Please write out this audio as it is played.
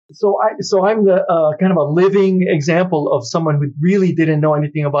So I'm the kind of a living example of someone who really didn't know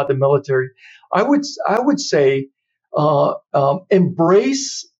anything about the military. I would say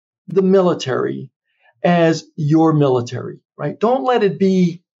embrace the military as your military, right? Don't let it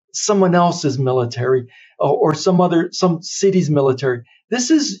be someone else's military or some city's military.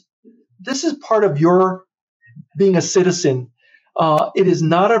 This is part of your being a citizen. It is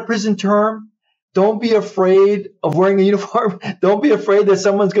not a prison term. Don't be afraid of wearing a uniform. Don't be afraid that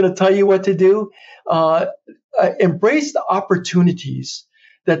someone's going to tell you what to do. Uh, Embrace the opportunities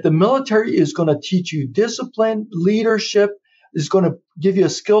that the military is going to teach you. Discipline, leadership is going to give you a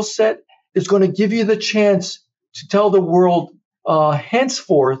skill set. It's going to give you the chance to tell the world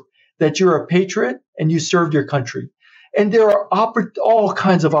henceforth that you're a patriot and you served your country. And there are all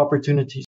kinds of opportunities.